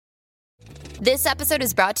This episode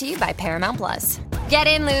is brought to you by Paramount Plus. Get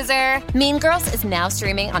in, loser! Mean Girls is now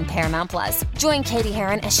streaming on Paramount Plus. Join Katie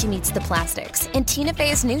Heron as she meets the plastics in Tina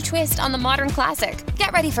Fey's new twist on the modern classic.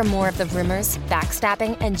 Get ready for more of the rumors,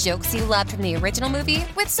 backstabbing, and jokes you loved from the original movie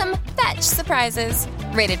with some fetch surprises.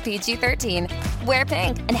 Rated PG-13. Wear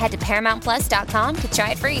pink and head to ParamountPlus.com to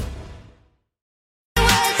try it free.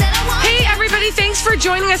 Hey, everybody. Thanks for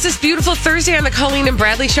joining us this beautiful Thursday on the Colleen and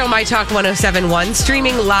Bradley Show, My Talk 1071,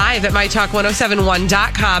 streaming live at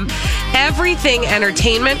MyTalk1071.com. Everything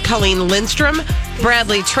Entertainment, Colleen Lindstrom,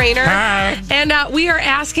 Bradley Trainer. Hi. And we are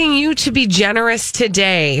asking you to be generous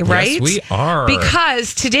today, right? Yes, we are.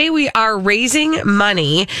 Because today we are raising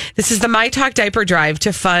money. This is the My Talk Diaper Drive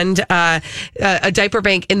to fund a diaper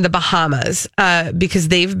bank in the Bahamas because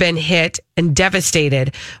they've been hit and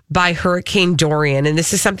devastated by Hurricane Dorian. And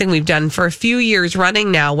this is something we've done for a few years running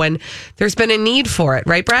now when there's been a need for it.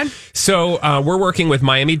 Right, Brad? So we're working with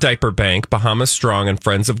Miami Diaper Bank, Bahamas Strong, and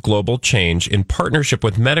Friends of Global Change in partnership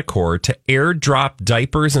with Medicor to airdrop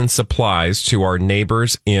diapers and supplies to our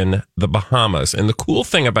neighbors in the Bahamas. And the cool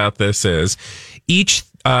thing about this is each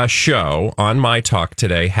show on My Talk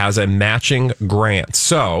today has a matching grant.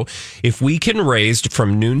 So if we can raise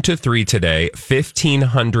from noon to 3 today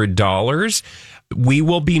 $1,500, we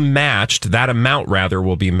will be matched. That amount, rather,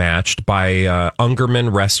 will be matched by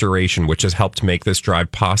Ungerman Restoration, which has helped make this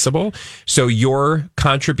drive possible. So your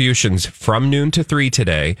contributions from noon to 3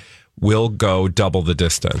 today will go double the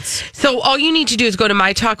distance. So all you need to do is go to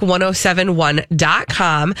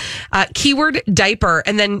mytalk1071.com, keyword diaper,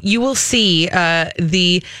 and then you will see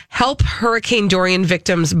the Help Hurricane Dorian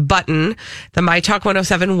Victims button, the MyTalk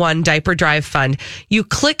 1071 Diaper Drive Fund. You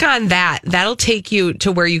click on that. That'll take you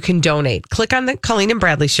to where you can donate. Click on the Colleen and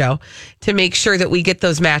Bradley Show to make sure that we get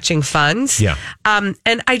those matching funds. Yeah.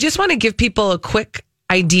 And I just want to give people a quick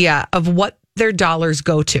idea of what their dollars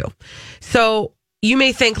go to. So you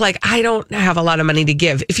may think, like, I don't have a lot of money to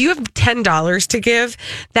give. If you have $10 to give,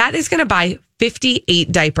 that is going to buy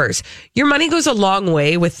 58 diapers. Your money goes a long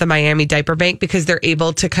way with the Miami Diaper Bank because they're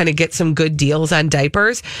able to kind of get some good deals on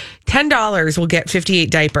diapers. $10 will get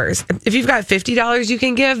 58 diapers. If you've got $50 you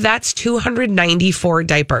can give, that's 294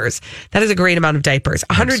 diapers. That is a great amount of diapers.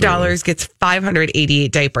 $100 gets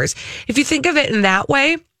 588 diapers. If you think of it in that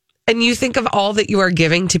way, and you think of all that you are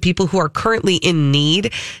giving to people who are currently in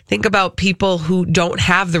need, think about people who don't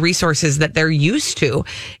have the resources that they're used to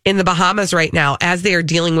in the Bahamas right now as they are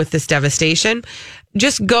dealing with this devastation.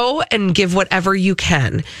 Just go and give whatever you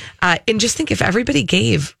can. And just think, if everybody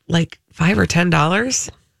gave like $5 or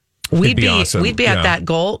 $10, we'd be awesome. We'd be at that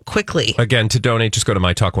goal quickly. Again, to donate, just go to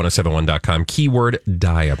mytalk1071.com, keyword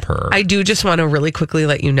diaper. I do just want to really quickly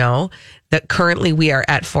let you know that currently we are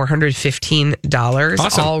at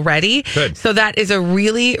 $415 already. Good. So that is a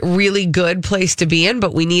really, really good place to be in,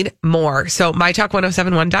 but we need more. So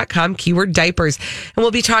mytalk1071.com, keyword diapers. And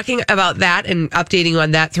we'll be talking about that and updating you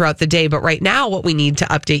on that throughout the day. But right now, what we need to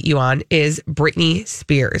update you on is Britney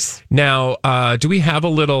Spears. Now, do we have a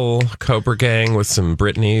little Cobra Gang with some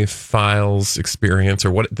Britney Files experience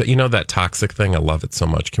or what? You know, that toxic thing? I love it so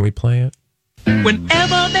much. Can we play it?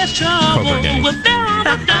 Whenever there's trouble, Cobra Gang. we're there on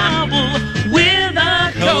the double with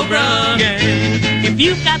a Cobra Gang. If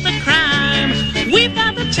you've got the crime, we've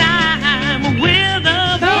got the time with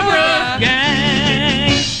a Cobra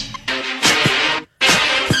Gang.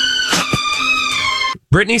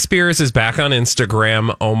 Britney Spears is back on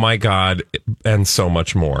Instagram. Oh my God. And so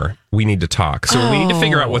much more. We need to talk. So we need to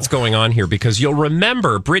figure out what's going on here because you'll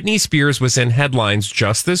remember Britney Spears was in headlines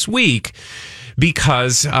just this week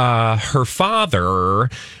because her father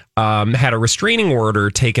had a restraining order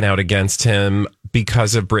taken out against him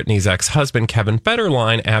because of Britney's ex-husband, Kevin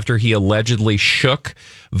Federline, after he allegedly shook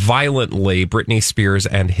violently Britney Spears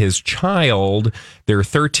and his child, their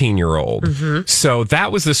 13-year-old. Mm-hmm. So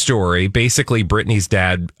that was the story. Basically, Britney's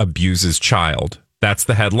dad abuses child. That's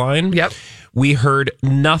the headline. Yep. We heard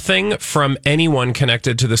nothing from anyone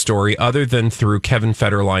connected to the story other than through Kevin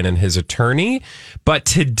Federline and his attorney. But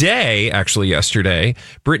today, actually yesterday,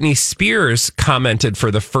 Britney Spears commented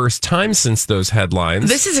for the first time since those headlines.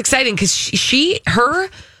 This is exciting because her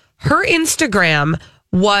Instagram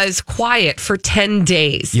was quiet for 10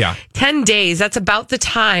 days. Yeah. 10 days. That's about the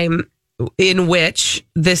time in which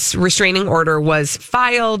this restraining order was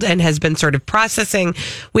filed and has been sort of processing.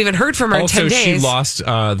 We haven't heard from her also, in 10 days. She lost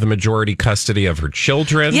the majority custody of her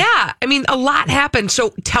children. Yeah. I mean, a lot happened.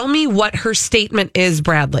 So tell me what her statement is,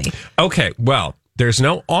 Bradley. Okay. Well, there's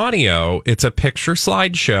no audio. It's a picture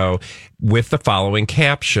slideshow with the following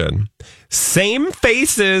caption. Same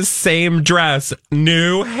faces, same dress,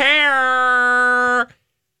 new hair.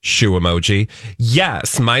 Shoe emoji.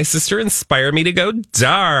 Yes, my sister inspired me to go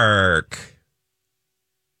dark.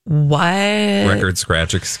 What? Record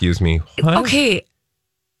scratch, excuse me. What? Okay.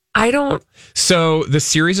 I don't. So the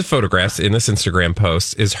series of photographs in this Instagram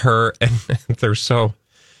post is her, and they're so,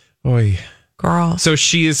 oy. Girl. So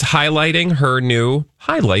she is highlighting her new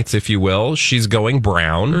highlights, if you will. She's going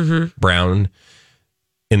brown, brown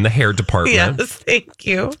in the hair department. Yes, thank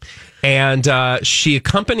you. And she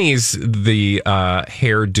accompanies the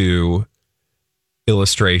hairdo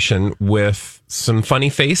illustration with some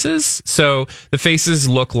funny faces. So the faces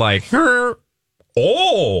look like,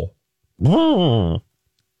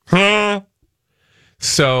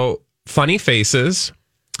 so funny faces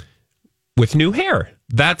with new hair.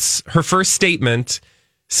 That's her first statement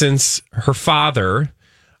since her father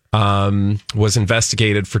was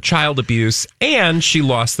investigated for child abuse and she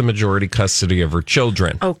lost the majority custody of her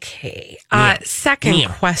children. Okay. Second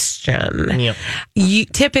question.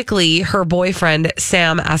 Typically, her boyfriend,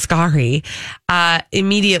 Sam Asghari,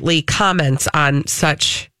 immediately comments on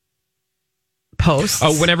such posts.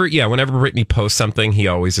 Oh, whenever Brittany posts something, he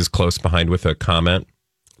always is close behind with a comment.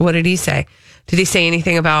 What did he say? Did he say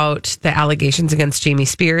anything about the allegations against Jamie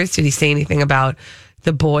Spears? Did he say anything about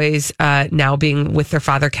the boys now being with their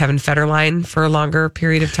father, Kevin Federline, for a longer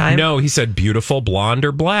period of time? No, he said beautiful blonde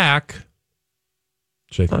or black.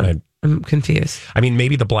 I'm confused. I mean,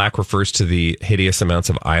 maybe the black refers to the hideous amounts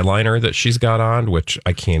of eyeliner that she's got on, which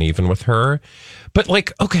I can't even with her. But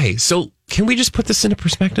like, okay, so can we just put this into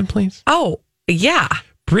perspective, please? Oh, yeah.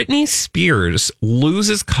 Britney Spears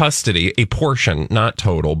loses custody, a portion, not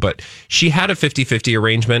total, but she had a 50-50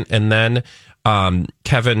 arrangement, and then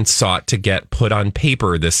Kevin sought to get put on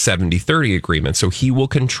paper this 70-30 agreement, so he will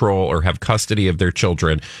control or have custody of their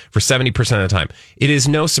children for 70% of the time. It is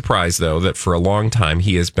no surprise, though, that for a long time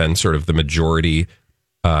he has been sort of the majority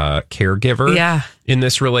caregiver in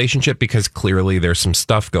this relationship because clearly there's some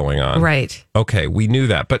stuff going on. Right. Okay, we knew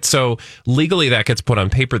that. But so legally that gets put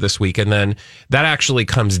on paper this week. And then that actually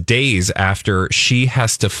comes days after she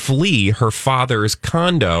has to flee her father's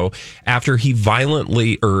condo after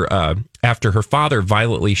after her father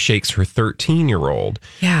violently shakes her 13-year-old.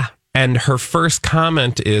 Yeah. And her first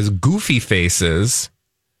comment is goofy faces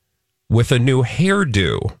with a new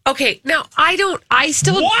hairdo. Okay, now I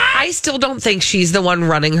still don't think she's the one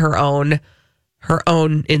running her own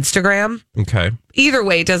Instagram. Okay. Either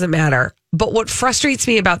way, it doesn't matter. But what frustrates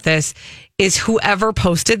me about this is whoever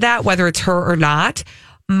posted that, whether it's her or not,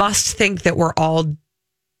 must think that we're all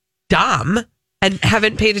dumb and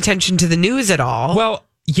haven't paid attention to the news at all. Well,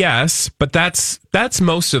 yes, but that's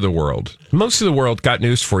most of the world. Most of the world, got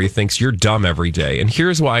news for you, thinks you're dumb every day. And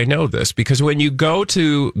here's why I know this. Because when you go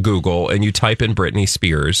to Google and you type in Britney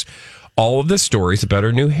Spears, all of the stories about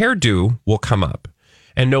her new hairdo will come up.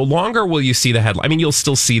 And no longer will you see the headline. I mean, you'll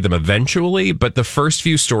still see them eventually, but the first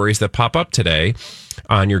few stories that pop up today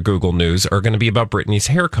on your Google News are going to be about Britney's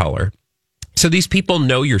hair color. So these people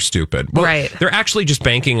know you're stupid. Well, right. They're actually just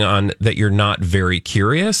banking on that you're not very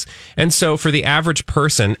curious. And so for the average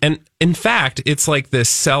person, and in fact, it's like this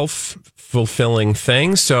self-fulfilling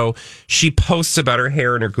thing. So she posts about her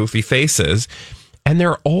hair and her goofy faces. And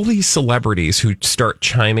there are all these celebrities who start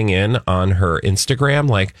chiming in on her Instagram,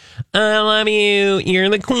 like, I love you. You're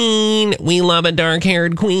the queen. We love a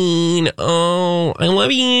dark-haired queen. Oh, I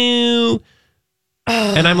love you.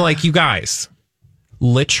 And I'm like, you guys,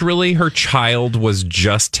 literally her child was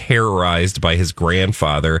just terrorized by his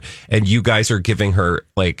grandfather, and you guys are giving her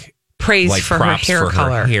praise for her hair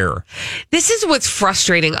color. Her hair. This is what's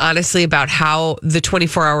frustrating, honestly, about how the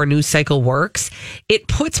 24-hour news cycle works. It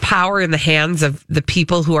puts power in the hands of the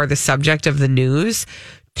people who are the subject of the news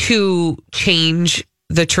to change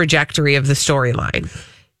the trajectory of the storyline.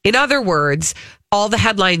 In other words, all the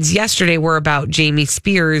headlines yesterday were about Jamie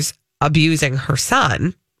Spears abusing her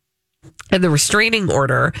son and the restraining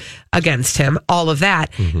order against him, all of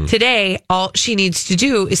that. Mm-hmm. Today, all she needs to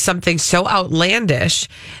do is something so outlandish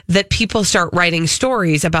that people start writing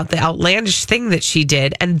stories about the outlandish thing that she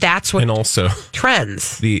did, and that's what also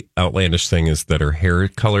trends. The outlandish thing is that her hair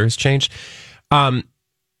color has changed.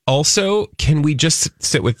 Also, can we just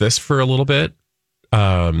sit with this for a little bit?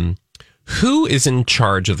 Who is in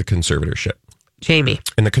charge of the conservatorship? Jamie.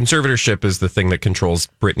 And the conservatorship is the thing that controls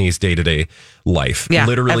Britney's day-to-day life. Yeah,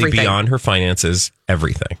 literally everything. Beyond her finances,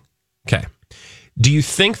 everything. Okay. Do you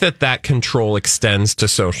think that control extends to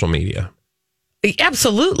social media?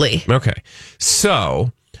 Absolutely. Okay.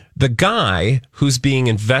 So the guy who's being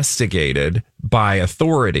investigated by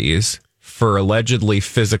authorities for allegedly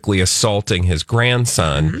physically assaulting his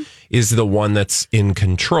grandson is the one that's in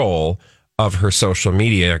control of her social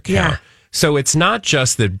media account. Yeah. So it's not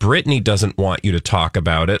just that Britney doesn't want you to talk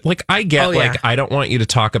about it. Like, I get, I don't want you to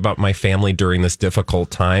talk about my family during this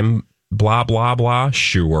difficult time. blah, blah, blah.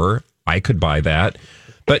 Sure, I could buy that.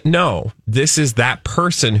 But no, this is that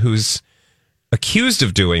person who's accused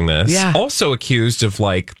of doing this. Yeah. Also accused of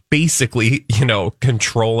like basically,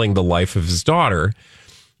 controlling the life of his daughter.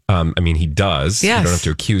 I mean, he does. Yes. You don't have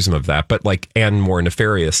to accuse him of that, but like, and more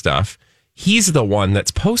nefarious stuff. He's the one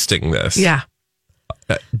that's posting this. Yeah.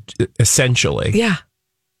 Essentially. Yeah.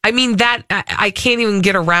 I mean, that I can't even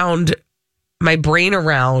get my brain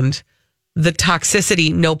around the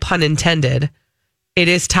toxicity, no pun intended. It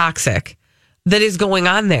is toxic that is going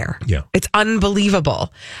on there. Yeah. It's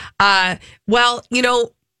unbelievable. Well,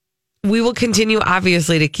 we will continue,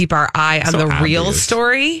 obviously, to keep our eye on the real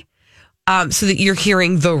story so that you're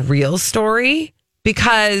hearing the real story,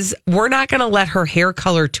 because we're not going to let her hair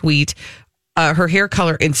color tweet, her hair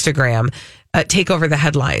color Instagram take over the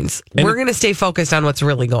headlines. We're going to stay focused on what's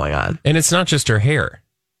really going on. And it's not just her hair.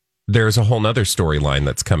 There's a whole nother storyline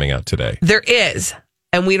that's coming out today. There is.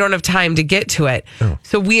 And we don't have time to get to it. Oh.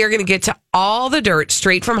 So we are going to get to all the dirt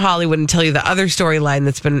straight from Hollywood and tell you the other storyline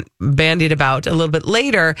that's been bandied about a little bit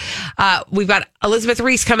later. We've got Elizabeth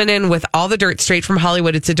Reese coming in with all the dirt straight from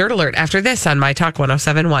Hollywood. It's a Dirt Alert after this on My Talk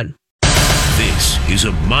 107.1. This is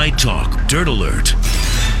a My Talk Dirt Alert.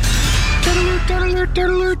 Dirt Alert, Dirt Alert, Dirt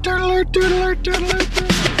Alert, Dirt Alert, Dirt Alert, Dirt Alert.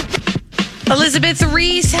 Elizabeth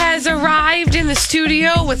Reese has arrived in the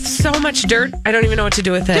studio with so much dirt. I don't even know what to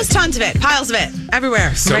do with it. Just tons of it, piles of it,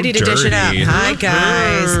 everywhere. So ready to dish it up. dirty. Hi,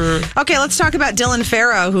 guys. Okay, let's talk about Dylan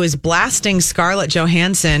Farrow, who is blasting Scarlett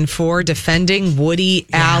Johansson for defending Woody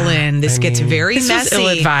Allen. This gets very this messy. was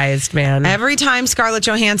ill-advised, man. Every time Scarlett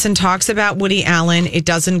Johansson talks about Woody Allen, it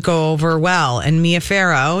doesn't go over well. And Mia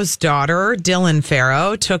Farrow's daughter, Dylan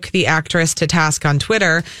Farrow, took the actress to task on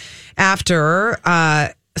Twitter after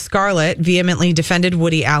Scarlett vehemently defended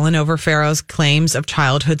Woody Allen over Farrow's claims of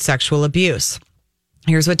childhood sexual abuse.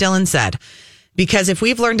 Here's what Dylan said. Because if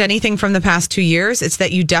we've learned anything from the past 2 years, it's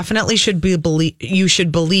that you definitely should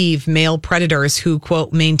believe male predators who,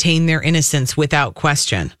 quote, maintain their innocence without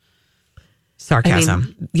question.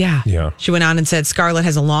 Sarcasm. Yeah. She went on and said Scarlett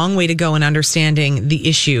has a long way to go in understanding the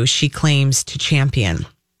issue she claims to champion.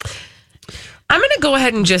 I'm going to go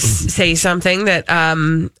ahead and just say something that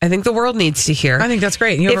I think the world needs to hear. I think that's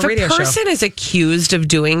great. You have if a radio a person is accused of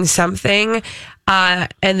doing something and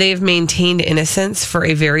they've maintained innocence for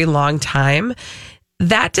a very long time,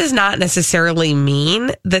 that does not necessarily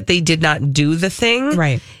mean that they did not do the thing.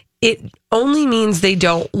 Right. It only means they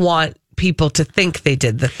don't want people to think they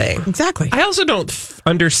did the thing. Exactly. I also don't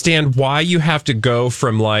understand why you have to go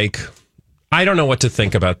from like, I don't know what to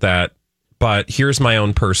think about that, but here's my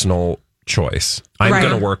own personal choice. I'm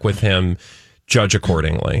going to work with him, judge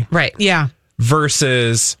accordingly. Right. Yeah.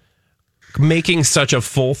 Versus making such a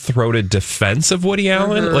full-throated defense of Woody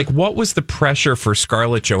Allen. Mm-hmm. Like, what was the pressure for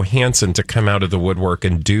Scarlett Johansson to come out of the woodwork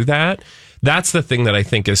and do that? That's the thing that I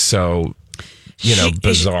think is so,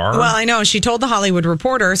 bizarre. Well, I know. She told the Hollywood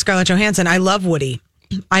Reporter, Scarlett Johansson, I love Woody.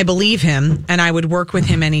 I believe him, and I would work with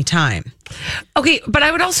him anytime. Okay, but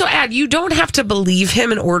I would also add, you don't have to believe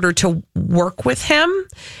him in order to work with him.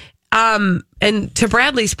 And to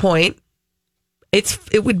Bradley's point,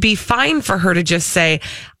 it would be fine for her to just say,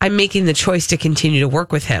 I'm making the choice to continue to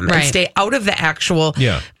work with him and stay out of the actual.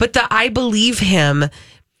 Yeah. But I believe him,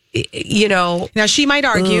 Now, she might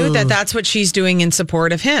argue that that's what she's doing in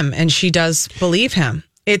support of him, and she does believe him.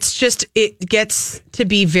 It's just, it gets to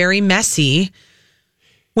be very messy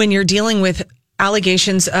when you're dealing with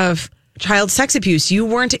allegations of child sex abuse. You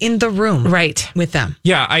weren't in the room with them.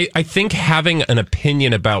 Yeah, I think having an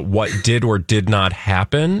opinion about what did or did not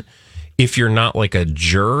happen, if you're not like a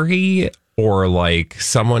jury or like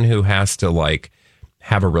someone who has to like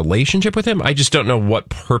have a relationship with him, I just don't know what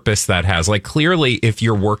purpose that has. Like, clearly, if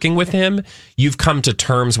you're working with him, you've come to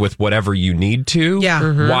terms with whatever you need to. Yeah.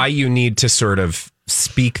 Mm-hmm. Why you need to sort of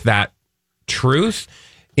speak that truth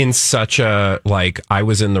in such a, like, I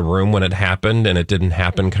was in the room when it happened and it didn't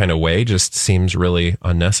happen kind of way just seems really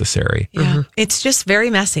unnecessary. Yeah. It's just very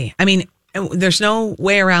messy. I mean, there's no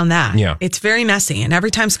way around that. Yeah. It's very messy. And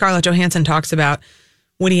every time Scarlett Johansson talks about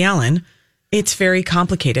Woody Allen, it's very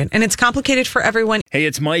complicated. And it's complicated for everyone. Hey,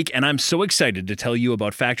 it's Mike, and I'm so excited to tell you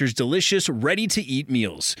about Factor's delicious, ready-to-eat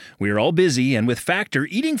meals. We are all busy, and with Factor,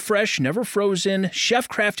 eating fresh, never frozen,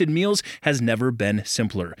 chef-crafted meals has never been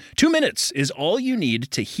simpler. 2 minutes is all you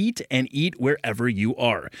need to heat and eat wherever you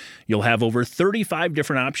are. You'll have over 35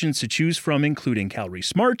 different options to choose from, including Calorie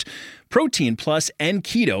Smart, Protein Plus, and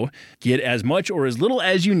Keto. Get as much or as little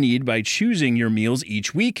as you need by choosing your meals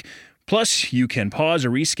each week. Plus, you can pause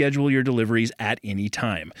or reschedule your deliveries at any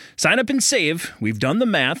time. Sign up and save. We've done the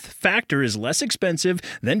math. Factor is less expensive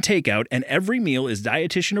than takeout, and every meal is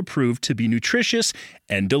dietitian approved to be nutritious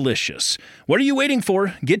and delicious. What are you waiting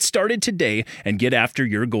for? Get started today and get after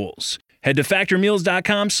your goals. Head to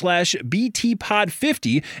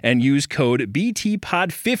factormeals.com/BTPod50 and use code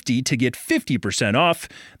BTPod50 to get 50% off.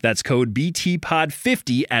 That's code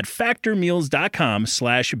BTPod50 at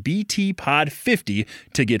factormeals.com/BTPod50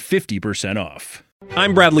 to get 50% off.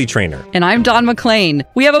 I'm Bradley Trainer. And I'm Don McClain.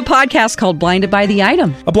 We have a podcast called Blinded by the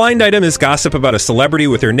Item. A blind item is gossip about a celebrity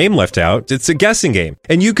with their name left out. It's a guessing game,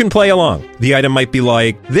 and you can play along. The item might be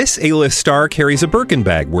like, this A-list star carries a Birkin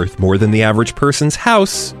bag worth more than the average person's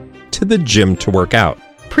house to the gym to work out.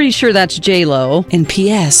 Pretty sure that's J-Lo. And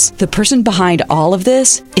P.S. the person behind all of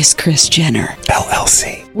this is Kris Jenner,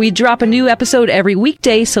 LLC. We drop a new episode every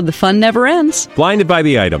weekday so the fun never ends. Blinded by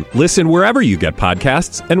the Item. Listen wherever you get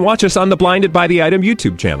podcasts and watch us on the Blinded by the Item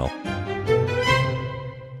YouTube channel.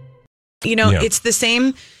 It's the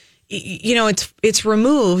same, it's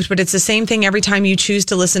removed, but it's the same thing every time you choose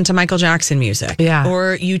to listen to Michael Jackson music. Yeah.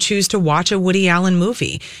 Or you choose to watch a Woody Allen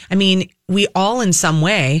movie. I mean, we all in some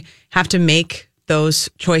way have to make those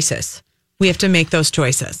choices. We have to make those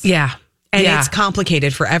choices. Yeah. And it's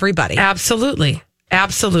complicated for everybody. Absolutely.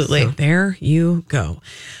 Absolutely. So there you go.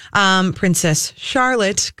 Princess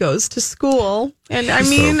Charlotte goes to school. And I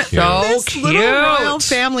mean, this little royal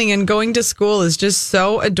family and going to school is just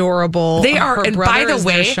so adorable. They are. Her And brother by the is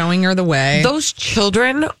there way, showing her the way. Those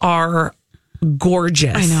children are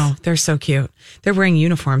gorgeous. I know. They're so cute. They're wearing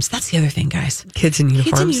uniforms. That's the other thing, guys. Kids in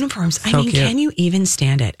uniforms. Kids in uniforms. So I mean, cute. can you even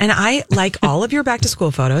stand it? And I like all of your back to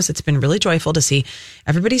school photos. It's been really joyful to see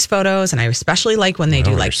everybody's photos. And I especially like when they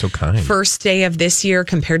do like so kind. first day of this year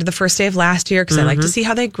compared to the first day of last year, because I like to see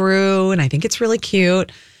how they grew. And I think it's really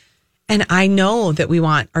cute. And I know that we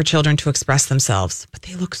want our children to express themselves, but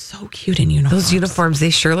they look so cute in uniforms. Those uniforms,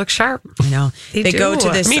 they sure look sharp. I know. They go to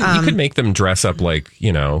this. I mean, you could make them dress up like,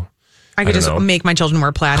 I could just make my children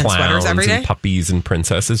wear plaid and sweaters every day. And puppies and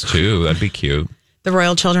princesses too. That'd be cute. The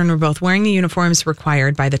royal children were both wearing the uniforms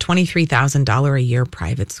required by the $23,000 a year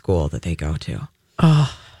private school that they go to.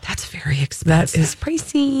 Oh, that's very expensive. That is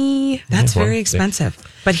pricey. That's very expensive.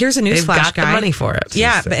 But here's a They've newsflash, got the guy. money for it.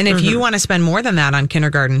 Yeah, and if you want to spend more than that on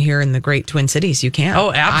kindergarten here in the great Twin Cities, you can.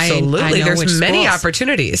 Oh, absolutely. I know There's which many schools.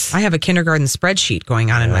 opportunities. I have a kindergarten spreadsheet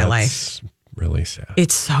going on in my life. It's really sad.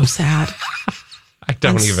 It's so sad. I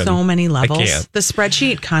don't on even. so many levels. I can't. The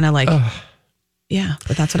spreadsheet kind of like, yeah,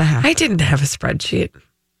 but that's what I have. I didn't have a spreadsheet.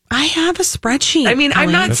 I have a spreadsheet. I mean, I'm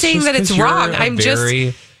Ellen. not That's saying just that it's 'cause you're wrong. a I'm just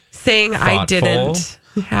very saying I thoughtful, didn't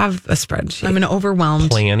have a spreadsheet. I'm an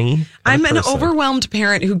overwhelmed. planny. I'm an person. overwhelmed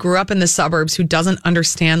parent who grew up in the suburbs who doesn't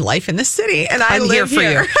understand life in the city, and I I'm live here for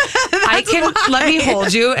you. I can let me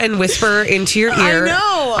hold you and whisper into your ear. I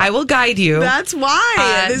know. I will guide you. That's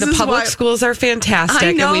why This the is public why- schools are fantastic,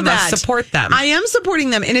 I know and we that. must support them. I am supporting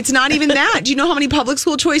them, and it's not even that. Do you know how many public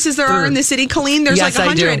school choices there are in the city, Colleen? There's Yes, like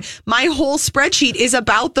I do. 100. My whole spreadsheet is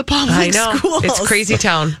about the public I know. schools. It's crazy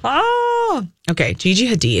town. Oh, okay. Gigi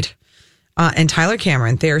Hadid and Tyler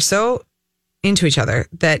Cameron, they are so into each other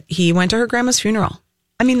that he went to her grandma's funeral.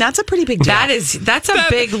 I mean, that's a pretty big deal. That's a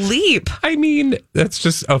big leap. I mean, that's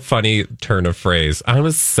just a funny turn of phrase. I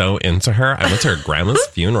was so into her. I went to her grandma's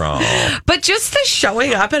funeral. But just the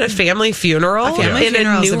showing up at a family funeral A family in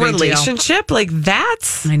funeral a is new a big deal. relationship, like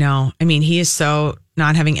that's I know. I mean, he is so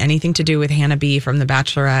not having anything to do with Hannah B from The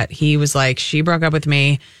Bachelorette. He was like, she broke up with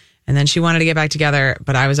me and then she wanted to get back together,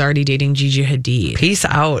 but I was already dating Gigi Hadid. peace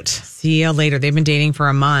out. See you later. They've been dating for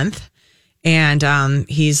a month and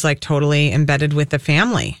he's like totally embedded with the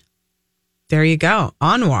family. There you go.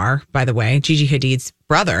 Anwar, by the way, Gigi Hadid's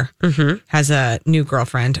brother, has a new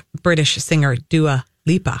girlfriend, British singer Dua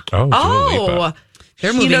Lipa. Oh, Dua Lipa. Oh,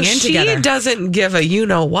 They're moving in she together. doesn't give a you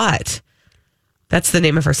know what. That's the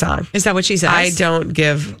name of her song. Is that what she says? I don't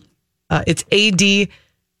give. It's ADGAF.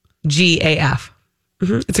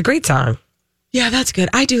 It's a great song. Yeah, that's good.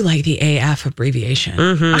 I do like the AF abbreviation.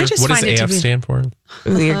 I just What does find it to AF be. stand for?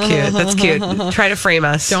 You're cute. That's cute. Try to frame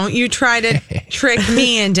us. Don't you try to trick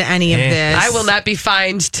me into any of this. I will not be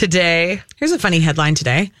fined today. Here's a funny headline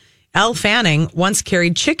today. Elle Fanning once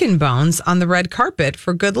carried chicken bones on the red carpet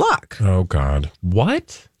for good luck. Oh, God.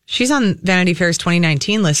 What? She's on Vanity Fair's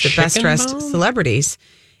 2019 list of best Chicken dressed bones? celebrities.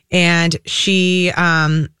 And she,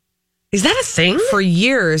 Is that a thing? for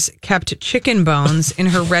years, kept chicken bones in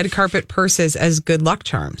her red carpet purses as good luck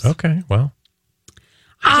charms. Okay, well.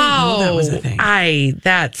 that was a thing.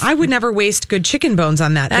 I would never waste good chicken bones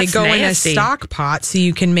on that. They That's go nasty. in a stock pot so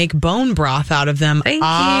you can make bone broth out of them. Thank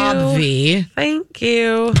you. Thank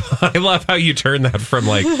you. I love how you turn that from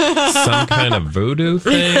like some kind of voodoo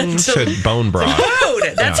thing to bone broth.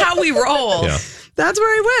 Food. That's how we roll. Yeah. That's where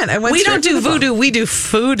I went. We don't do voodoo. We do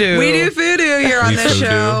foodoo. We do voodoo here on this voodoo.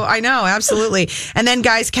 show. I know, absolutely. And then,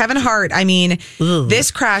 guys, Kevin Hart, I mean,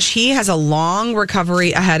 this crash, he has a long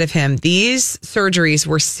recovery ahead of him. These surgeries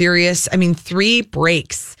were serious. I mean, 3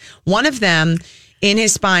 breaks. One of them in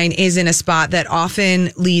his spine is in a spot that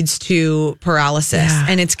often leads to paralysis. Yeah.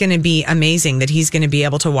 And it's going to be amazing that he's going to be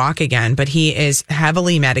able to walk again. But he is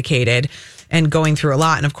heavily medicated and going through a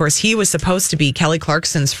lot. And of course, he was supposed to be Kelly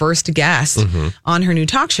Clarkson's first guest on her new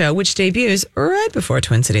talk show, which debuts right before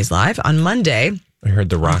Twin Cities Live on Monday. I heard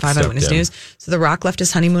The Rock 5 stepped Eyewitness in. News. So The Rock left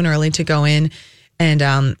his honeymoon early to go in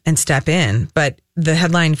and step in. But the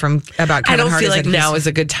headline from about Kevin I don't Hart feel is like that now is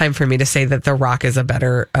a good time for me to say that The Rock is a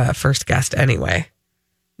better first guest anyway.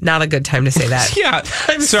 Not a good time to say that. Yeah.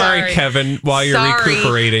 I'm sorry, Kevin, while you're Sorry.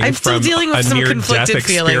 recuperating I'm still from dealing with a some near-death conflicted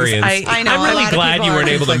feelings. experience. I know, I'm a really lot of glad people you are weren't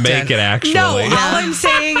able to conflicted. make it, actually. No, all I'm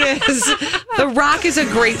saying is The Rock is a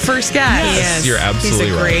great first guest. Yes, You're absolutely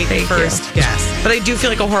he's a right. great Thank first you. guest. But I do feel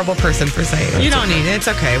like a horrible person for saying it. You don't need it. It's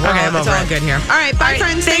okay. I'm It's over all it. good here. All right. Bye,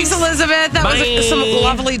 friends. Thanks, Elizabeth. That was some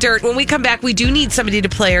lovely dirt. When we come back, we do need somebody to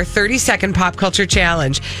play our 30-second pop culture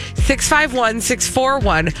challenge.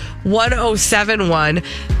 651-641-1071.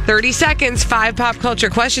 30 seconds, 5 pop culture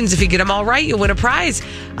questions. If you get them all right, you'll win a prize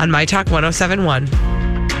on My Talk 1071.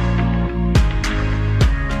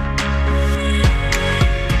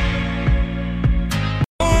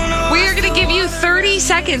 We are going to give you 30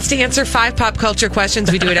 seconds to answer 5 pop culture questions.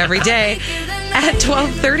 We do it every day at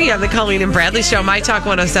 12:30 on the Colleen and Bradley Show, My Talk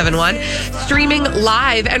 1071, streaming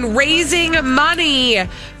live and raising money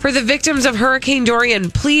for the victims of Hurricane Dorian.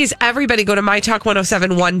 Please, everybody, go to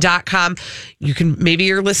mytalk1071.com. You can, maybe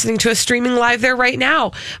you're listening to us streaming live there right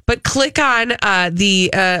now, but click on or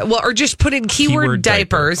just put in keyword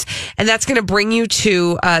diapers, and that's going to bring you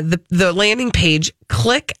to the landing page.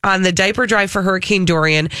 Click on the diaper drive for Hurricane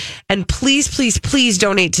Dorian, and please, please, please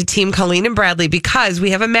donate to Team Colleen and Bradley, because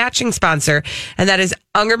we have a matching sponsor, and that is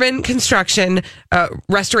Ungerman Construction,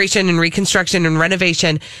 Restoration and Reconstruction and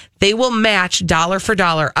Renovation. They will match dollar for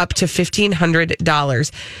dollar up to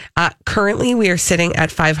 $1,500. Currently, we are sitting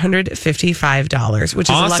at $555, which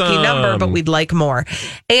is a lucky number, but we'd like more.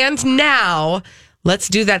 And now, let's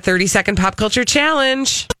do that 30-second pop culture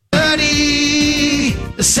challenge.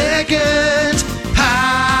 30-second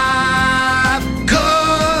pop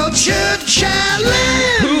culture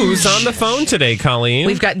challenge. Who's on the phone today, Colleen?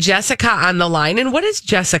 We've got Jessica on the line. And what is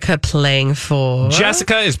Jessica playing for?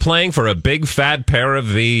 Jessica is playing for a big fat pair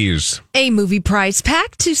of these. A movie prize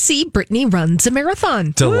pack to see Brittany runs a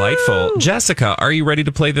marathon. Delightful. Woo! Jessica, are you ready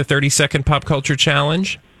to play the 30-second pop culture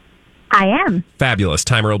challenge? I am. Fabulous.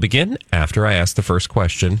 Timer will begin after I ask the first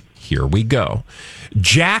question. Here we go.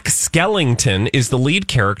 Jack Skellington is the lead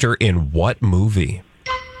character in what movie?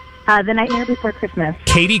 The Nightmare Before Christmas.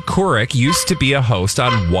 Katie Couric used to be a host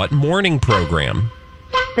on what morning program?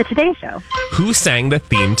 The Today Show. Who sang the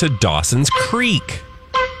theme to Dawson's Creek?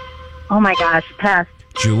 Oh my gosh, pass.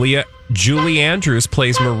 Julie Andrews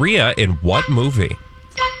plays Maria in what movie?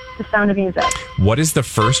 The Sound of Music. What is the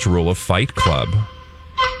first rule of Fight Club?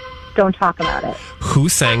 Don't talk about it. Who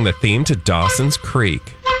sang the theme to Dawson's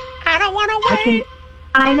Creek? I don't want to wait.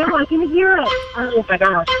 I know, I can hear it. Oh my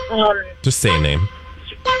gosh. Just say a name.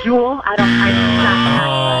 Jewel.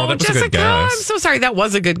 Oh, that was Jessica, a good guess. I'm so sorry. That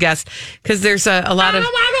was a good guess, because there's a lot of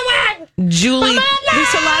Julie.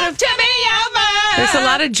 There's a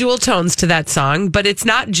lot of Jewel tones to that song, but it's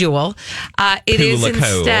not Jewel. It is Paula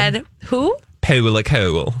Cole. instead who? Paula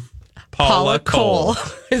Cole. Paula Cole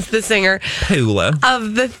is the singer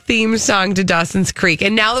of the theme song to Dawson's Creek.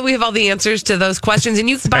 And now that we have all the answers to those questions, and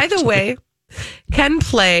you, by the way, can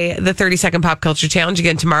play the 30-second pop culture challenge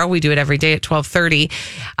again tomorrow. We do it every day at 12:30.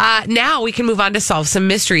 Now we can move on to solve some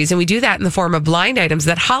mysteries, and we do that in the form of blind items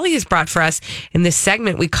that Holly has brought for us in this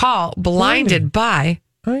segment we call Blinded by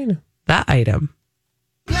the Item.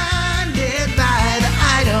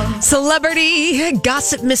 Celebrity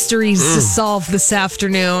gossip mysteries to solve this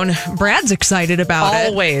afternoon. Brad's excited about it.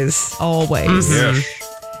 Always. Mm-hmm.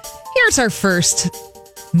 Here's our first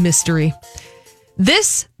mystery.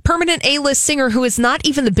 This permanent A-list singer, who is not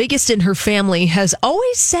even the biggest in her family, has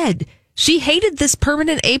always said she hated this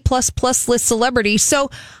permanent A++ list celebrity, so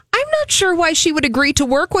I'm not sure why she would agree to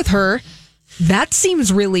work with her. That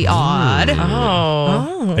seems really odd.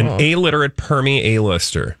 Oh. An illiterate permy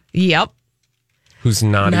A-lister. Yep. Who's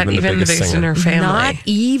not even the biggest in singer. her family. Not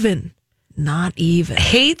even. Not even.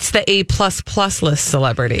 Hates the A++ list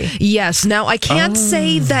celebrity. Yes. Now, I can't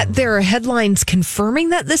say that there are headlines confirming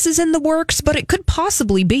that this is in the works, but it could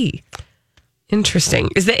possibly be. Interesting.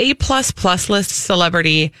 Is the A++ list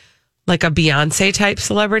celebrity like a Beyonce type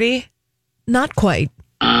celebrity? Not quite.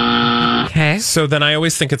 Okay. So then I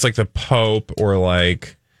always think it's like the Pope or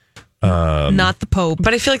like... Not the Pope.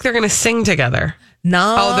 But I feel like they're going to sing together.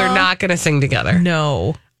 No. Oh, they're not going to sing together.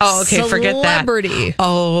 No. Oh, okay. Forget that. Celebrity.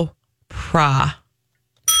 Oprah.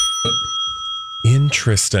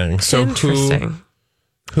 Interesting. So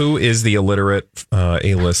who is the illiterate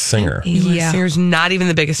A-list singer? A-list singer's not even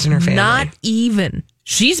the biggest in her family. Not even.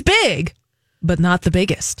 She's big, but not the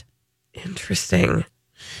biggest. Interesting.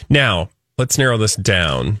 Now, let's narrow this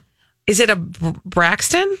down. Is it a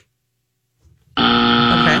Braxton?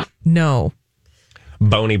 Okay. No.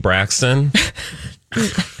 Bonnie Braxton?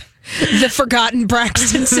 The forgotten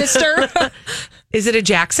Braxton sister? Is it a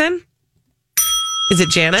Jackson? Is it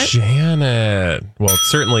Janet? Janet. Well, it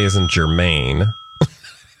certainly isn't Jermaine.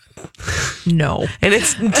 No. And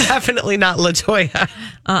it's definitely not LaToya.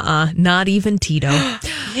 Not even Tito.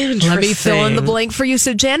 Let me fill in the blank for you.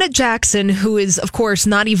 So Janet Jackson, who is, of course,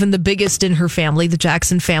 not even the biggest in her family, the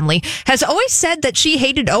Jackson family, has always said that she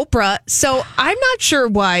hated Oprah. So I'm not sure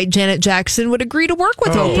why Janet Jackson would agree to work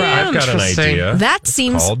with Oprah. I've got an idea. That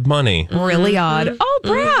seems called money. Really odd. Oh,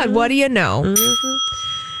 Brad, what do you know?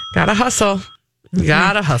 Gotta hustle.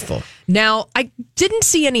 Gotta hustle. Now, I didn't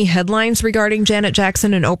see any headlines regarding Janet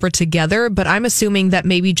Jackson and Oprah together, but I'm assuming that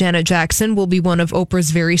maybe Janet Jackson will be one of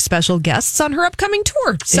Oprah's very special guests on her upcoming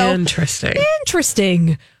tour. So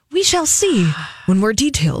Interesting. We shall see when more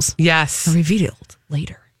details are revealed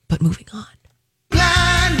later. But moving on.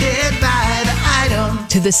 Blinded by the item.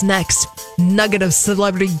 To this next nugget of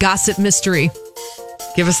celebrity gossip mystery.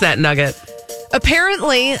 Give us that nugget.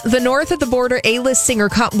 Apparently, the north of the border A-list singer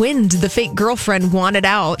caught wind the fake girlfriend wanted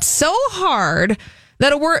out so hard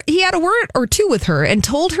that he had a word or two with her and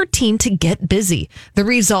told her team to get busy. The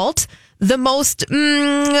result, the most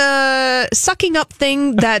sucking up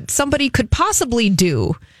thing that somebody could possibly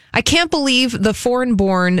do. I can't believe the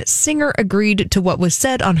foreign-born singer agreed to what was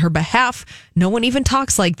said on her behalf. No one even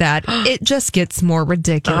talks like that. It just gets more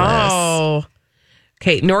ridiculous. Oh.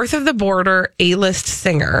 Okay, north of the border, A-list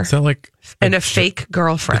singer. Is that like and a fake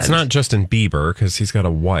girlfriend? It's not Justin Bieber because he's got a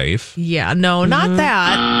wife. Yeah, no, not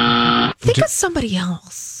that. Think of somebody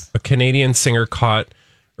else. A Canadian singer caught,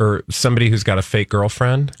 or somebody who's got a fake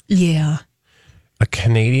girlfriend? Yeah. A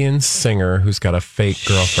Canadian singer who's got a fake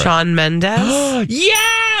girlfriend. Shawn Mendes?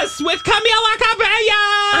 Yes! With Camila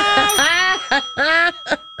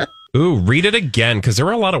Cabello! Ooh, read it again, because there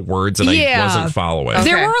were a lot of words that I wasn't following. Okay.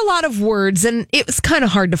 There were a lot of words, and it was kind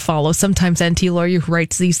of hard to follow. Sometimes NT Lawyer who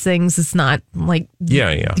writes these things is not, like,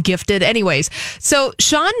 gifted. Anyways, so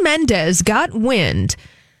Shawn Mendes got wind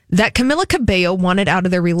that Camila Cabello wanted out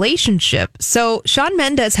of their relationship. So Shawn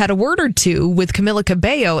Mendes had a word or two with Camila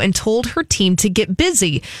Cabello and told her team to get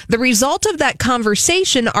busy. The result of that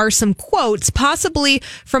conversation are some quotes, possibly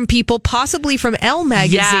from people, possibly from Elle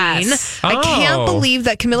magazine. Yes. I can't believe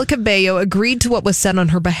that Camila Cabello agreed to what was said on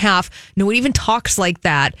her behalf. No one even talks like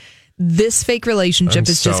that. This fake relationship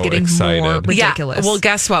is just getting more ridiculous. Yeah. Well,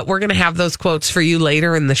 guess what? We're going to have those quotes for you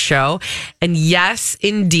later in the show. And yes,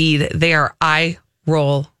 indeed, they are eye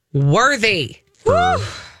roll worthy.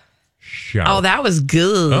 Sure. Oh, that was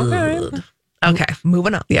good. Okay.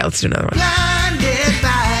 Moving on. Yeah, let's do another one. Blinded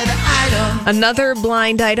by the item. Another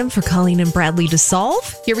blind item for Colleen and Bradley to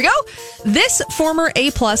solve. Here we go. This former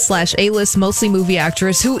A+/A-list mostly movie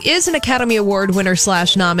actress who is an Academy Award winner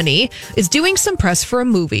 / nominee is doing some press for a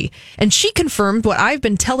movie. And she confirmed what I've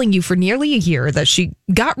been telling you for nearly a year, that she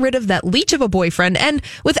got rid of that leech of a boyfriend and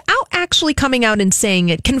without actually coming out and saying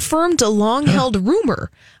it, confirmed a long-held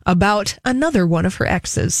rumor about another one of her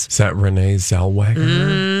exes. Is that Renee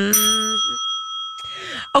Zellweger?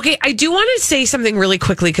 Okay, I do want to say something really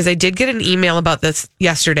quickly because I did get an email about this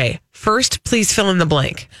yesterday. First, please fill in the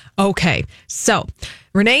blank. Okay, so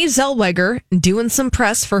Renee Zellweger, doing some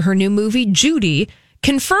press for her new movie, Judy,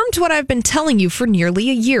 confirmed what I've been telling you for nearly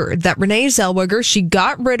a year, that Renee Zellweger, she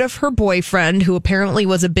got rid of her boyfriend, who apparently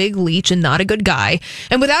was a big leech and not a good guy,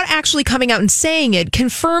 and without actually coming out and saying it,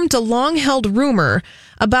 confirmed a long-held rumor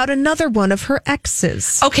about another one of her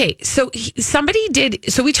exes. Okay, so somebody did.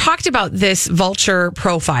 So we talked about this Vulture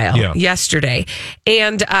profile yesterday,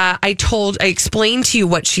 and I explained to you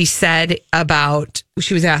what she said about.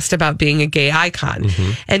 She was asked about being a gay icon,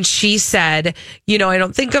 and she said, "You know, I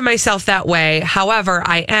don't think of myself that way. However,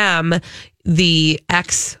 I am the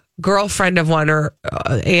ex girlfriend of one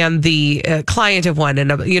and the client of one,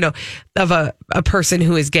 and of a person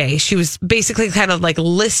who is gay. She was basically kind of like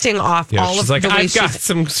listing off all of like, the ways I've got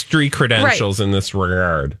some street credentials in this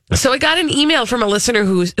regard. So I got an email from a listener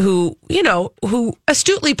who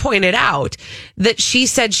astutely pointed out that she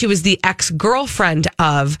said she was the ex-girlfriend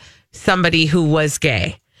of somebody who was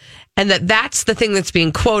gay. And that's the thing that's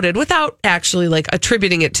being quoted without actually like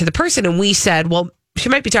attributing it to the person. And we said, well, she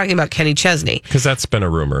might be talking about Kenny Chesney. Because that's been a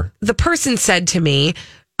rumor. The person said to me,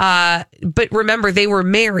 but remember, they were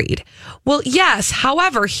married. Well, yes.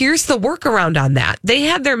 However, here's the workaround on that. They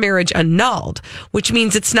had their marriage annulled, which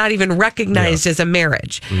means it's not even recognized as a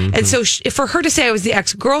marriage. Mm-hmm. And so for her to say I was the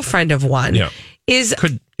ex-girlfriend of one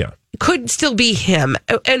could still be him.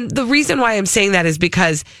 And the reason why I'm saying that is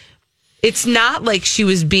because it's not like she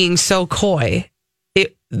was being so coy.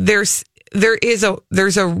 There's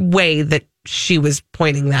a way that she was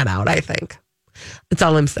pointing that out, I think. That's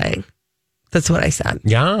all I'm saying. That's what I said.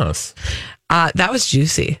 Yes. That was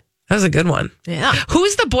juicy. That was a good one. Yeah.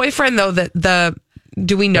 Who's the boyfriend, though,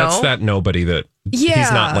 do we know? That's that nobody that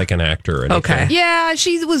he's not like an actor or anything. Okay. Yeah,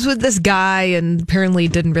 she was with this guy and apparently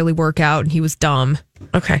it didn't really work out and he was dumb.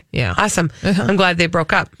 Okay. Yeah. Awesome. I'm glad they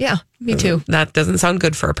broke up. Yeah, me too. That doesn't sound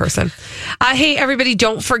good for a person. Hey, everybody,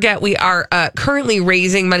 don't forget we are currently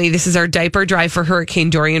raising money. This is our diaper drive for Hurricane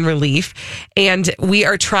Dorian relief. And we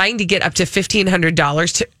are trying to get up to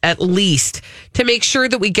 $1,500 at least to make sure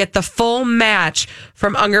that we get the full match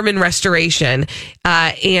from Ungerman Restoration.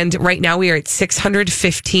 And right now we are at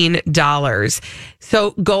 $615.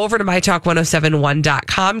 So go over to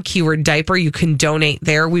mytalk1071.com, keyword diaper. You can donate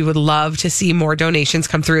there. We would love to see more donations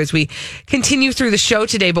come through as we continue through the show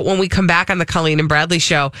today. But when we come back on the Colleen and Bradley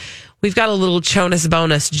show, we've got a little Jonas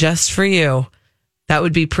bonus just for you. That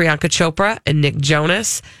would be Priyanka Chopra and Nick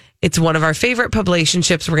Jonas. It's one of our favorite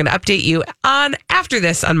publicationships. We're going to update you on after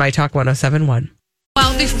this on My Talk 1071.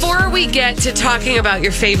 Well, before we get to talking about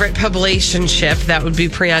your favorite publicationship, that would be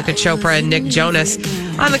Priyanka Chopra and Nick Jonas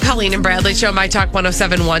on the Colleen and Bradley Show, My Talk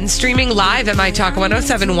 1071, streaming live at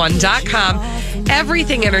mytalk1071.com.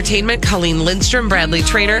 Everything Entertainment, Colleen Lindstrom, Bradley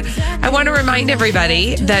Trainer. I want to remind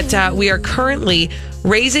everybody that we are currently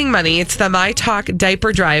raising money. It's the My Talk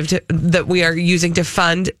diaper drive that we are using to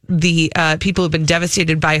fund the people who've been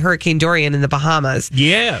devastated by Hurricane Dorian in the Bahamas.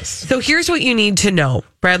 Yes. So here's what you need to know.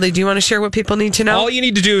 Bradley, do you want to share what people need to know? All you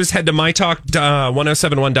need to do is head to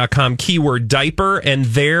mytalk1071.com, keyword diaper, and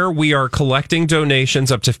there we are collecting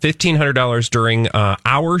donations up to $1,500 during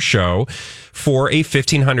our show for a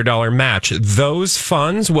 $1,500 match. Those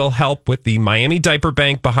funds will help with the Miami Diaper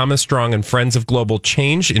Bank, Bahamas Strong, and Friends of Global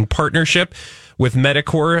Change in partnership with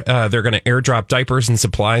Medicor. They're going to airdrop diapers and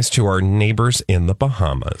supplies to our neighbors in the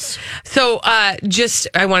Bahamas. So I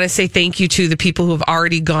want to say thank you to the people who have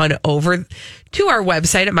already gone over to our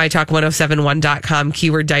website at mytalk1071.com,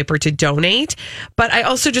 keyword diaper to donate. But I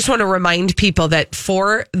also just want to remind people that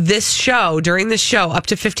for this show, during this show, up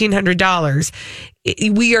to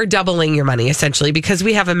 $1,500, we are doubling your money essentially because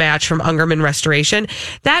we have a match from Ungerman Restoration.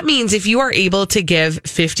 That means if you are able to give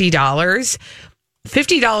 $50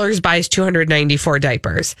 buys 294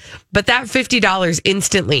 diapers, but that $50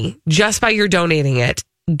 instantly, just by your donating it,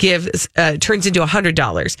 turns into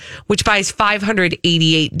 $100, which buys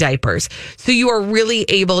 588 diapers. So you are really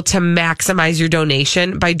able to maximize your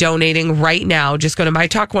donation by donating right now. Just go to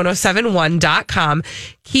mytalk1071.com,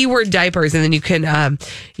 keyword diapers, and then you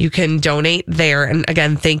can donate there. And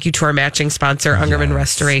again, thank you to our matching sponsor, Ungerman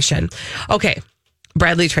Restoration. Okay,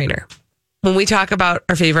 Bradley Trainer. When we talk about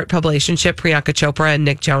our favorite publicationship, Priyanka Chopra and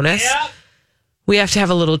Nick Jonas, we have to have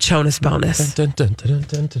a little Jonas bonus. Dun, dun, dun, dun,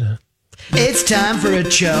 dun, dun, dun. It's time for a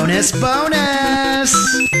Jonas bonus.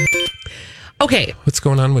 Okay. What's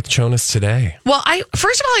going on with Jonas today? Well,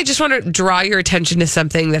 first of all, I just want to draw your attention to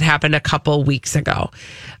something that happened a couple weeks ago.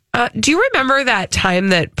 Do you remember that time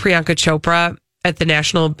that Priyanka Chopra at the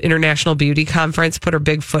International Beauty Conference put her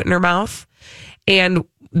big foot in her mouth? And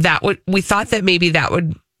we thought that maybe that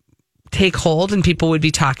would take hold and people would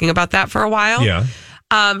be talking about that for a while. Yeah.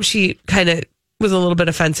 She kind of was a little bit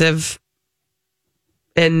offensive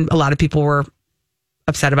and a lot of people were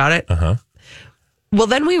upset about it. Uh-huh. Well,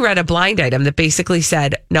 then we read a blind item that basically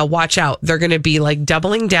said, now watch out. They're going to be like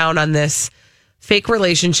doubling down on this fake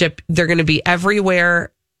relationship. They're going to be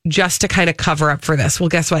everywhere just to kind of cover up for this. Well,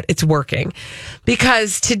 guess what? It's working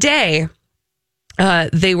because today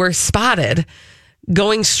they were spotted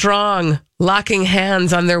going strong, locking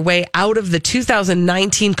hands on their way out of the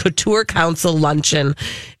 2019 Couture Council luncheon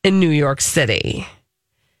in New York City.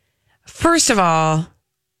 First of all,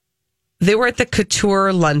 they were at the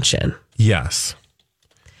Couture luncheon. Yes.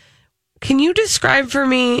 Can you describe for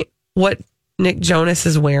me what Nick Jonas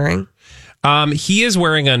is wearing? He is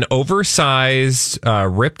wearing an oversized,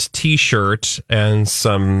 ripped T-shirt and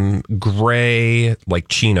some gray, like,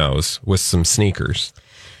 chinos with some sneakers.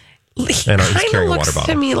 He And he's carrying a looks water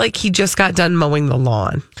bottle. to me like he just got done mowing the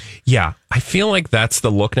lawn. Yeah, I feel like that's the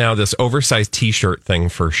look now, this oversized T-shirt thing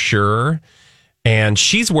for sure. And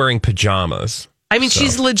she's wearing pajamas. I mean,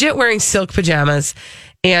 she's legit wearing silk pajamas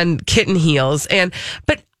and kitten heels.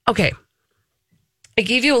 But okay, I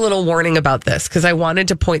gave you a little warning about this because I wanted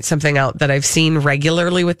to point something out that I've seen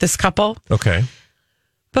regularly with this couple. Okay.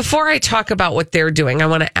 Before I talk about what they're doing, I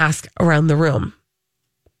want to ask around the room.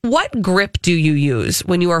 What grip do you use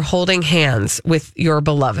when you are holding hands with your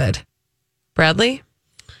beloved? Bradley?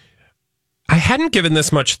 I hadn't given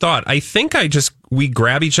this much thought. I think we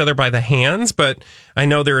grab each other by the hands, but I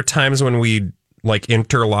know there are times when we like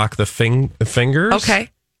interlock the fingers.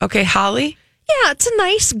 Okay, Holly? Yeah, it's a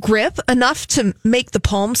nice grip, enough to make the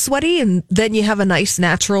palm sweaty, and then you have a nice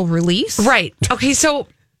natural release. Right. Okay, so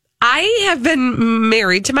I have been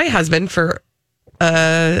married to my husband for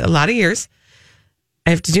a lot of years. I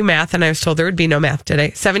have to do math, and I was told there would be no math today.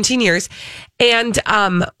 17 years. And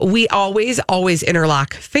we always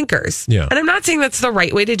interlock fingers. Yeah. And I'm not saying that's the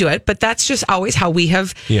right way to do it, but that's just always how we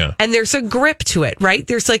have. Yeah. And there's a grip to it, right?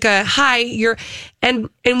 There's like a and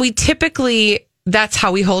we typically, that's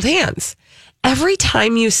how we hold hands. Every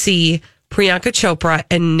time you see Priyanka Chopra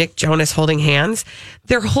and Nick Jonas holding hands,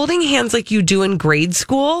 they're holding hands like you do in grade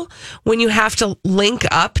school when you have to link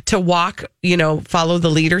up to walk, follow the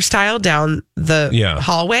leader style down the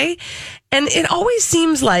hallway. And it always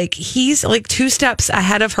seems like he's like 2 steps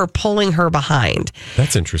ahead of her, pulling her behind.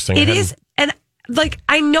 That's interesting. It is. And like,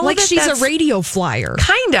 I know like that she's that's a radio flyer.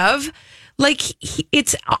 Kind of. Like,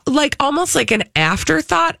 it's like almost like an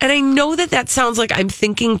afterthought. And I know that sounds like I'm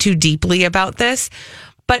thinking too deeply about this,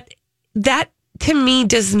 but that to me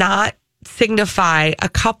does not signify a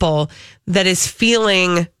couple that is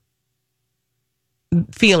feeling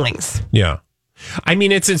feelings. Yeah. I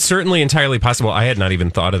mean, it's certainly entirely possible. I had not even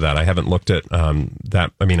thought of that. I haven't looked at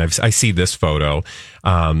that. I mean, I see this photo,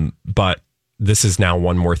 but this is now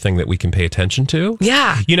one more thing that we can pay attention to.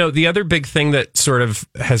 Yeah. The other big thing that sort of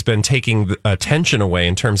has been taking the attention away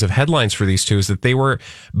in terms of headlines for these two is that they were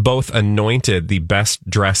both anointed the best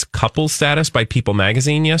dressed couple status by People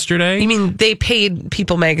Magazine yesterday. You mean they paid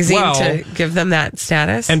People Magazine to give them that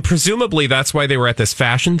status? And presumably that's why they were at this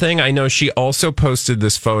fashion thing. I know she also posted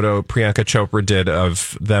this photo Priyanka Chopra did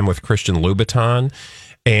of them with Christian Louboutin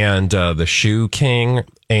and the Shoe King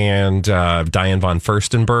and Diane von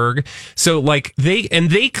Furstenberg. So like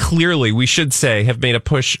they clearly, we should say, have made a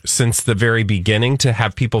push since the very beginning to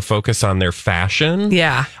have people focus on their fashion.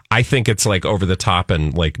 Yeah. I think it's like over the top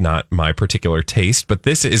and like not my particular taste, but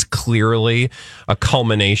this is clearly a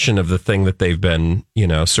culmination of the thing that they've been,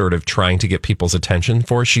 sort of trying to get people's attention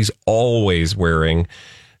for. She's always wearing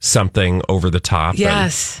something over the top.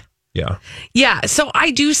 Yes. Yeah. Yeah. So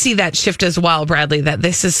I do see that shift as well, Bradley, that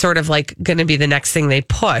this is sort of like going to be the next thing they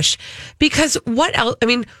push. Because what else? I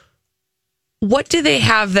mean, what do they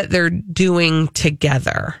have that they're doing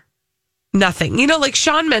together? Nothing. Like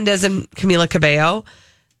Shawn Mendes and Camila Cabello,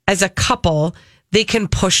 as a couple, they can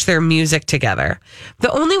push their music together.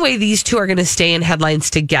 The only way these two are going to stay in headlines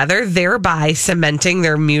together, thereby cementing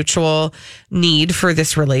their mutual need for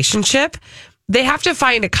this relationship, they have to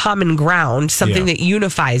find a common ground, something that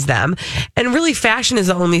unifies them. And really, fashion is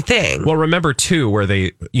the only thing. Well, remember, too, where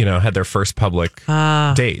they, had their first public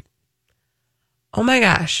date. Oh, my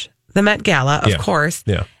gosh. The Met Gala, of course.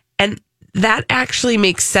 Yeah. And that actually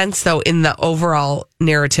makes sense, though, in the overall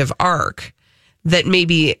narrative arc, that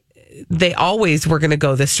maybe they always were going to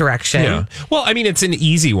go this direction. Yeah. Well, I mean, it's an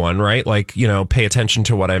easy one, right? Like, pay attention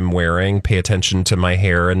to what I'm wearing, pay attention to my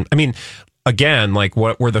hair. And I mean, again, like,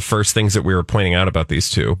 what were the first things that we were pointing out about these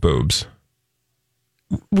two? Boobs.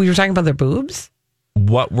 We were talking about their boobs?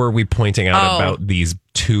 What were we pointing out about these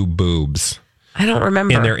two boobs? I don't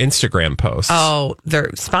remember. In their Instagram posts. Oh, their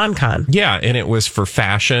SponCon. Yeah, and it was for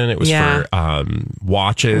fashion. It was for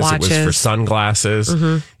watches. It was for sunglasses.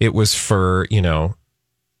 Mm-hmm. It was for,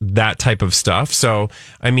 that type of stuff. So,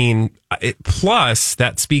 I mean, plus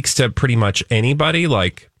that speaks to pretty much anybody,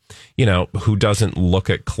 like, who doesn't look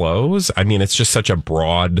at clothes. I mean, it's just such a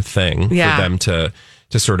broad thing for them to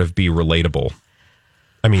sort of be relatable.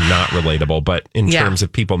 I mean, not relatable, but in terms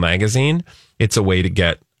of People Magazine, it's a way to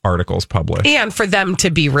get articles published. And for them to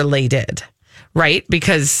be related, right?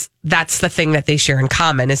 Because that's the thing that they share in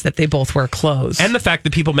common, is that they both wear clothes. And the fact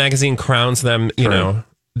that People Magazine crowns them,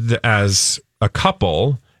 as a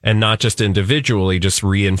couple and not just individually, just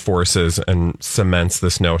reinforces and cements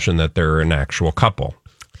this notion that they're an actual couple.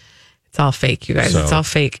 It's all fake, you guys. So- It's all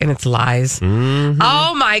fake and it's lies.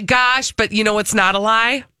 Oh my gosh. But you know what's not a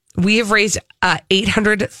lie? We have raised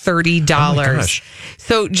 $830. Oh my gosh.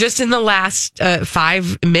 So just in the last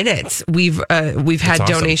 5 minutes, we've had awesome.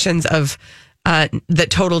 donations of that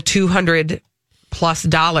total $200+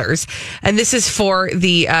 and this is for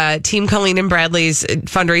the Team Colleen and Bradley's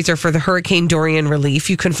fundraiser for the Hurricane Dorian relief.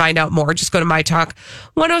 You can find out more. Just go to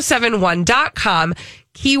mytalk1071.com.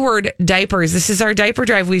 Keyword diapers. This is our diaper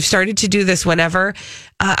drive. We've started to do this whenever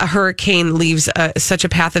a hurricane leaves such a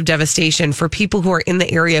path of devastation for people who are in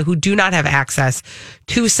the area who do not have access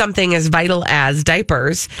to something as vital as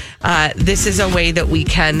diapers. This is a way that we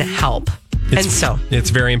can help. It's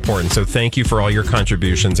very important. So thank you for all your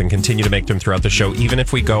contributions and continue to make them throughout the show. Even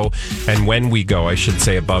if we go, and when we go, I should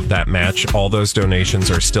say, above that match, all those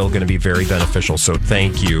donations are still going to be very beneficial. So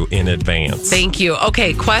thank you in advance. Thank you.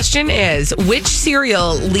 Okay, question is, which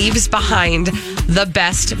cereal leaves behind the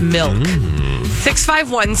best milk?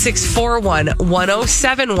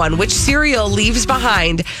 651-641-1071. Which cereal leaves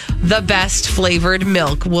behind the best flavored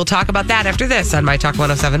milk? We'll talk about that after this on My Talk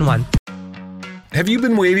 1071. Have you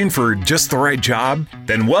been waiting for just the right job?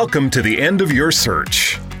 Then welcome to the end of your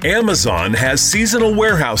search. Amazon has seasonal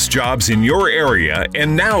warehouse jobs in your area,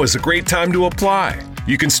 and now is a great time to apply.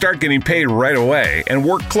 You can start getting paid right away and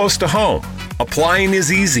work close to home. Applying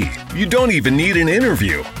is easy. You don't even need an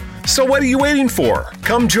interview. So what are you waiting for?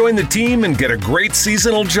 Come join the team and get a great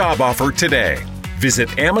seasonal job offer today.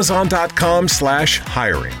 Visit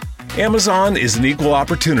Amazon.com/hiring. Amazon is an equal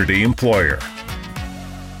opportunity employer.